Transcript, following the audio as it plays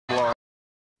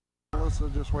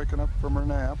Melissa just waking up from her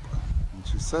nap, and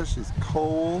she says she's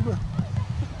cold,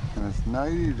 and it's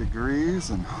 90 degrees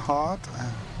and hot.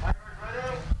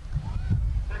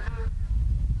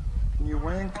 Can you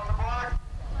wink? What?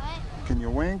 Can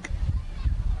you wink?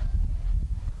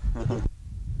 Where's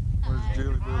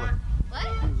Julie Booley? What?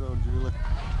 Where's old Julie?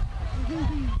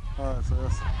 Hi,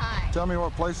 sis. Hi. Tell me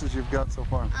what places you've got so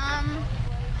far. 3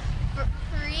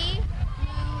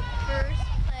 flew first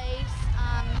place,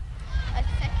 a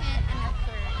second, and a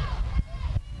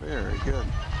third. Very good.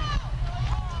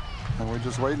 And we're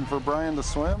just waiting for Brian to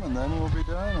swim, and then we'll be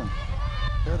done and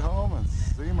head home and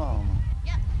see Mom.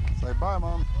 Yep. Say bye,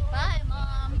 Mom. Bye,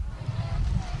 Mom.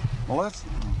 Melissa?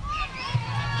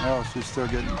 Oh, she's still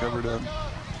getting covered up.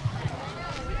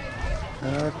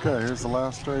 Okay, here's the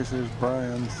last race. Here's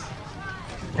Brian's.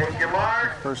 Thank you,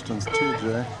 Mark. First one's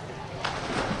TJ.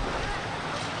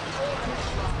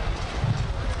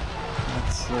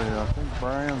 Let's see, I think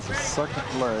Brian's the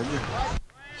second leg.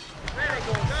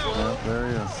 Yep, there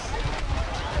he is.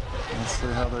 Let's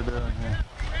see how they're doing here.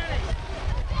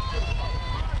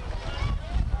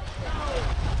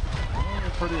 Well,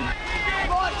 they're pretty.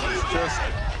 It's just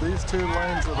these 2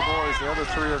 lanes are the boys, the other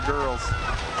 3 are girls.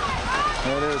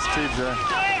 That is TJ.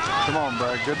 Come on,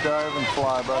 Brad. Good dive and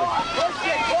fly, buddy. Push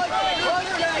it,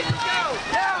 go!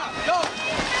 Yeah, go!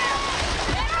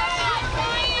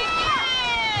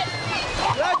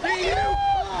 Did I beat you?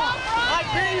 I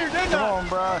beat you, didn't I? Come on,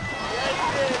 Brad.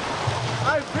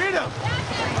 I beat him!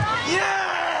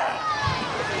 Yeah!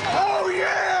 Oh,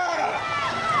 yeah!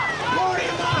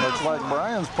 Looks like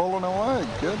Brian's pulling away.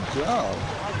 Good job.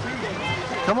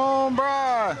 Come on,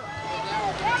 Brian.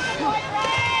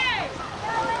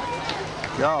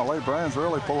 Golly, Brian's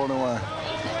really pulling away.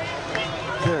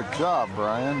 Good job,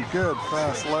 Brian. Good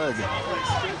fast leg.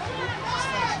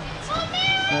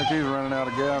 I think he's running out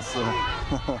of gas, so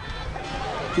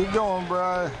keep going,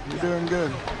 Brian. You're doing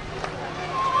good.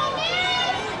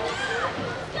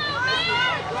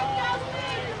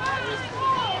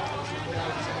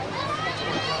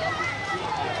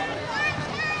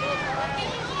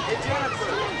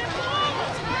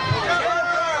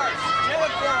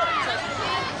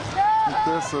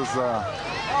 This is, Oh,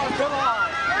 come on!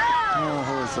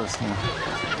 who is this now?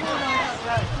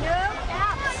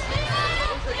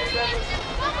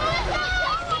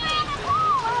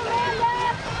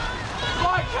 Come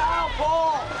on, Kyle,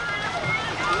 Paul!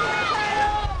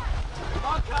 Come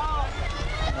on, Kyle!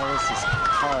 Oh, this is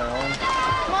Kyle.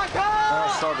 Come on, Kyle! Oh,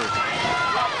 Southern.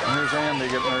 And here's Andy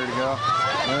getting ready to go.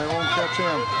 They won't catch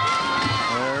him.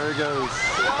 There he goes.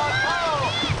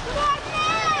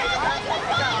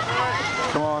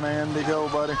 Come on, Andy, go,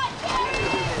 buddy.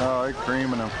 Oh, they're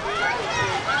creaming him.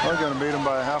 They're going to beat him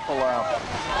by a half a lap.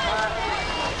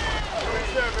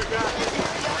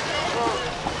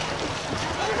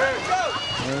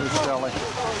 There's Shelly.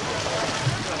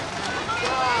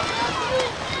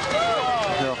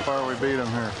 See how far we beat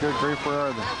him here. Good grief, where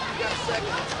are they?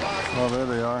 Oh, there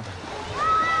they are.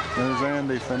 There's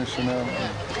Andy finishing up.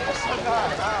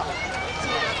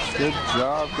 Good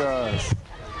job, guys.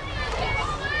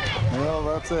 Well,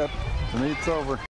 that's it. The meet's over.